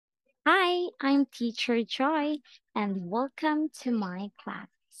Hi, I'm Teacher Joy, and welcome to my class.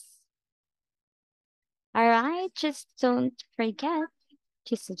 Alright, just don't forget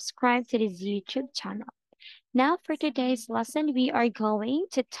to subscribe to this YouTube channel. Now, for today's lesson, we are going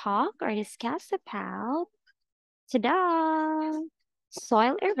to talk or discuss about ta-da!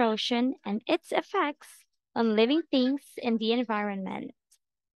 Soil erosion and its effects on living things in the environment.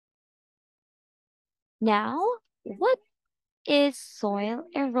 Now, what is soil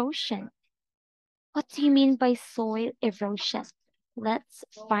erosion? What do you mean by soil erosion? Let's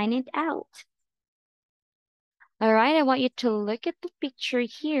find it out. All right, I want you to look at the picture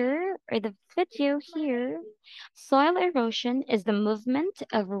here or the video here. Soil erosion is the movement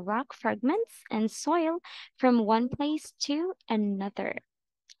of rock fragments and soil from one place to another.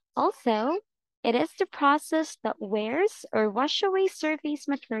 Also, it is the process that wears or wash away surface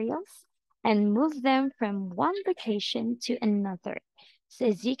materials and move them from one location to another. So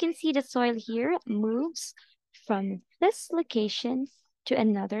as you can see, the soil here moves from this location to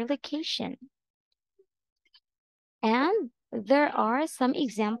another location. And there are some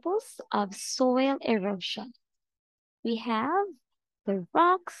examples of soil erosion. We have the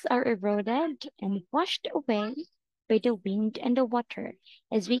rocks are eroded and washed away by the wind and the water.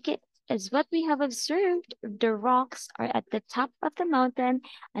 As what we have observed, the rocks are at the top of the mountain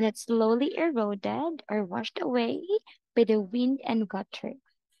and it's slowly eroded or washed away by the wind and water.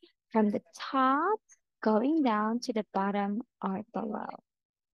 From the top going down to the bottom or below.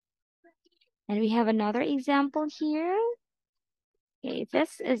 And we have another example here. Okay,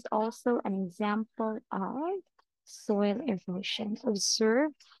 this is also an example of soil erosion.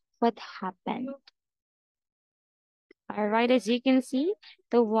 Observe what happened. All right, as you can see,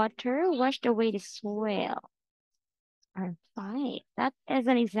 the water washed away the soil. All right, that is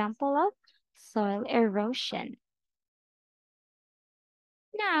an example of soil erosion.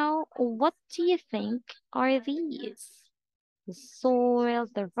 Now, what do you think are these? The soil,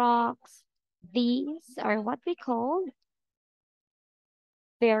 the rocks, these are what we call,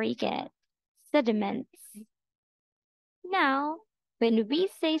 very good, sediments. Now, when we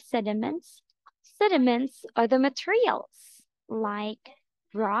say sediments, sediments are the materials like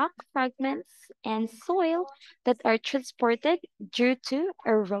rock fragments and soil that are transported due to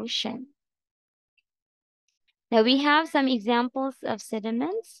erosion. Now we have some examples of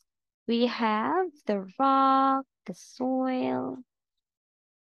sediments. We have the rock, the soil.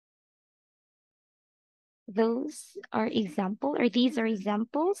 These are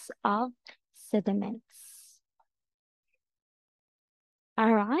examples of sediments.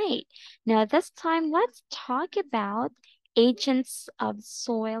 All right. Now this time, let's talk about agents of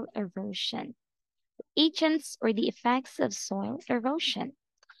soil erosion. Agents or the effects of soil erosion.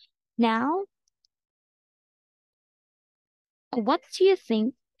 Now, what do you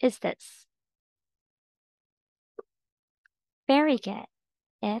think is this? Very good.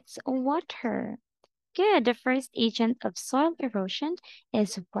 It's water. Good. The first agent of soil erosion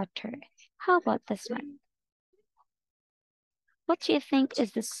is water. How about this one? What do you think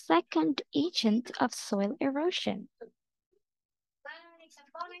is the second agent of soil erosion?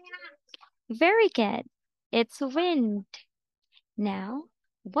 Very good. It's wind. Now,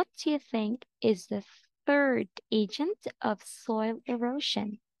 what do you think is the third agent of soil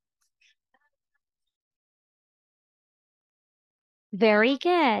erosion? Very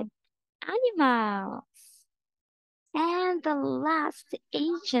good. Animals. And the last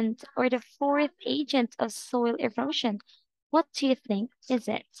agent or the fourth agent of soil erosion, what do you think is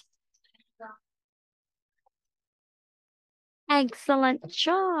it? Excellent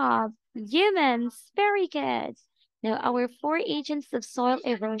job. Humans. Very good. Now, our four agents of soil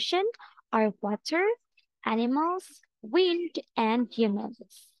erosion are water, animals, wind, and humans.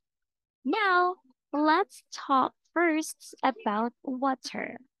 Now, let's talk first about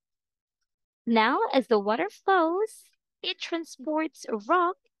water. Now, as the water flows, it transports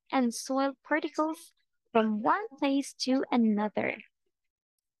rock and soil particles from one place to another.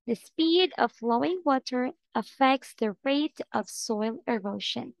 The speed of flowing water affects the rate of soil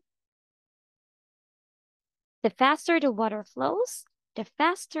erosion. The faster the water flows, the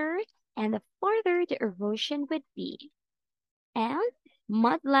faster and the farther the erosion would be. And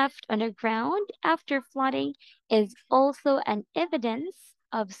mud left on the ground after flooding is also an evidence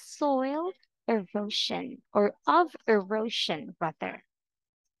of soil erosion or of erosion rather.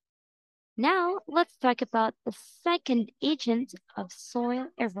 Now let's talk about the second agent of soil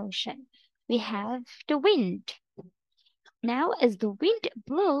erosion. We have the wind. Now, as the wind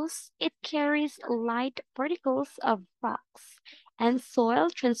blows, it carries light particles of rocks and soil,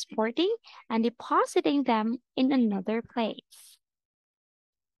 transporting and depositing them in another place.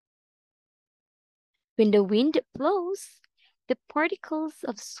 When the wind blows, the particles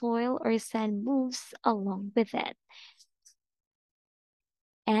of soil or sand moves along with it.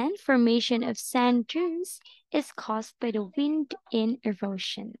 And formation of sand dunes is caused by the wind in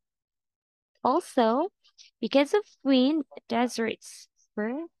erosion. Also, because of wind, deserts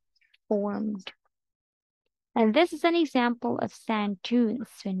were formed. And this is an example of sand dunes.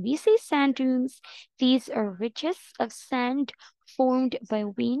 When we say sand dunes, these are ridges of sand formed by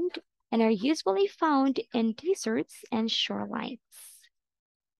wind and are usually found in deserts and shorelines.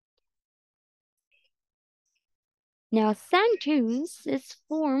 Now, sand dunes is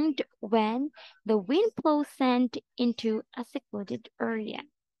formed when the wind blows sand into a secluded area.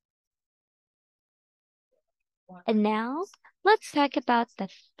 And now, let's talk about the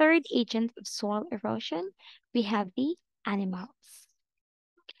third agent of soil erosion. We have the animals.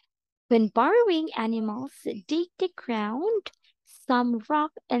 When burrowing animals dig the ground, some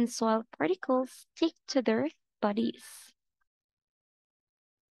rock and soil particles stick to their bodies.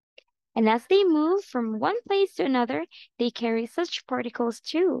 And as they move from one place to another, they carry such particles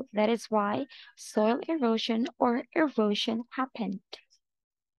too. That is why soil erosion or erosion happened.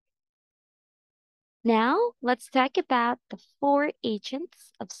 Now, let's talk about the four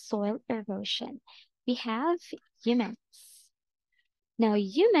agents of soil erosion. We have humans. Now,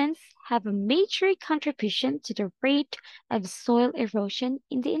 humans have a major contribution to the rate of soil erosion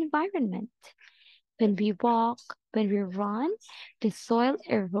in the environment. When we walk, when we run, the soil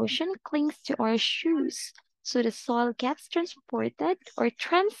erosion clings to our shoes. So the soil gets transported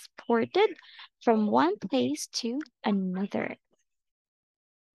from one place to another.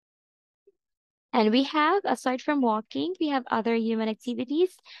 And we have, aside from walking, we have other human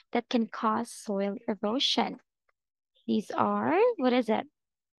activities that can cause soil erosion. These are, what is it?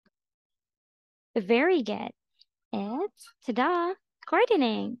 Very good. It's, ta-da,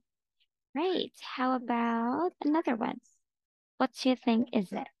 gardening. Right. How about another one? What do you think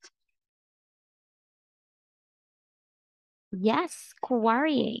is it? Yes,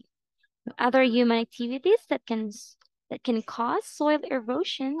 quarrying. Other human activities that can cause soil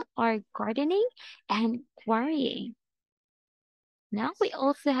erosion are gardening and quarrying. Now we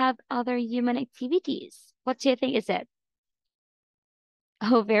also have other human activities. What do you think is it?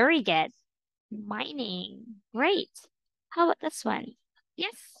 Oh, very good. Mining. Great. How about this one?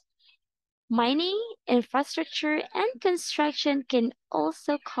 Yes. Mining, infrastructure, and construction can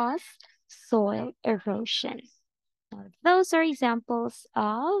also cause soil erosion. Now, those are examples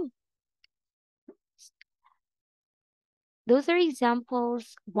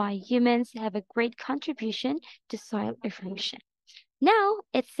why humans have a great contribution to soil erosion. Now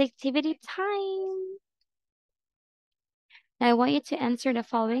it's activity time. I want you to answer the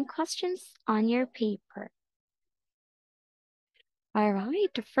following questions on your paper. All right,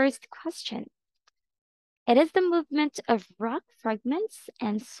 the first question. It is the movement of rock fragments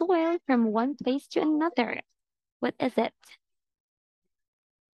and soil from one place to another. What is it?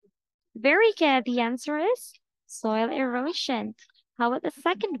 Very good. The answer is soil erosion. How about the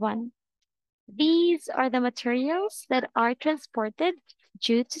second one? These are the materials that are transported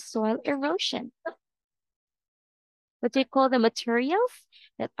due to soil erosion. What do you call the materials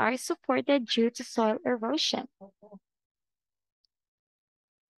that are supported due to soil erosion?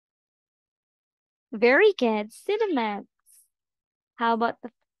 Very good. Sediment. How about the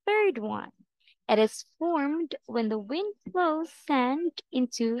third one? It is formed when the wind blows sand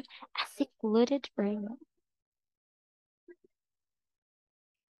into a secluded area.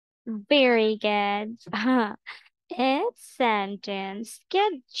 Very good. It's sentence.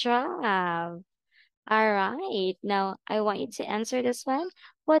 Good job. All right. Now, I want you to answer this one.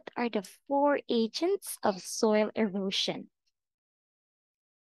 What are the four agents of soil erosion?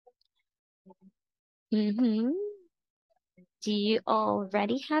 Mm-hmm. Do you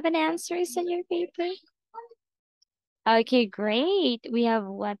already have an answers in your paper? Okay, great. We have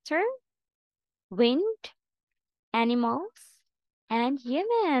water, wind, animals, and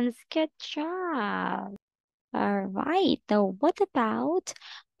humans. Good job. All right. Now, what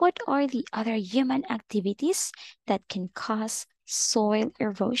are the other human activities that can cause soil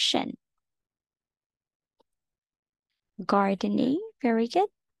erosion? Gardening, very good.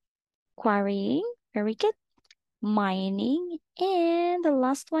 Quarrying, very good. Mining, and the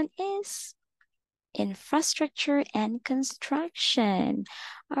last one is infrastructure and construction.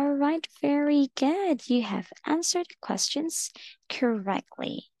 All right, very good. You have answered questions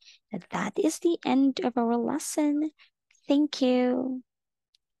correctly. That is the end of our lesson. Thank you.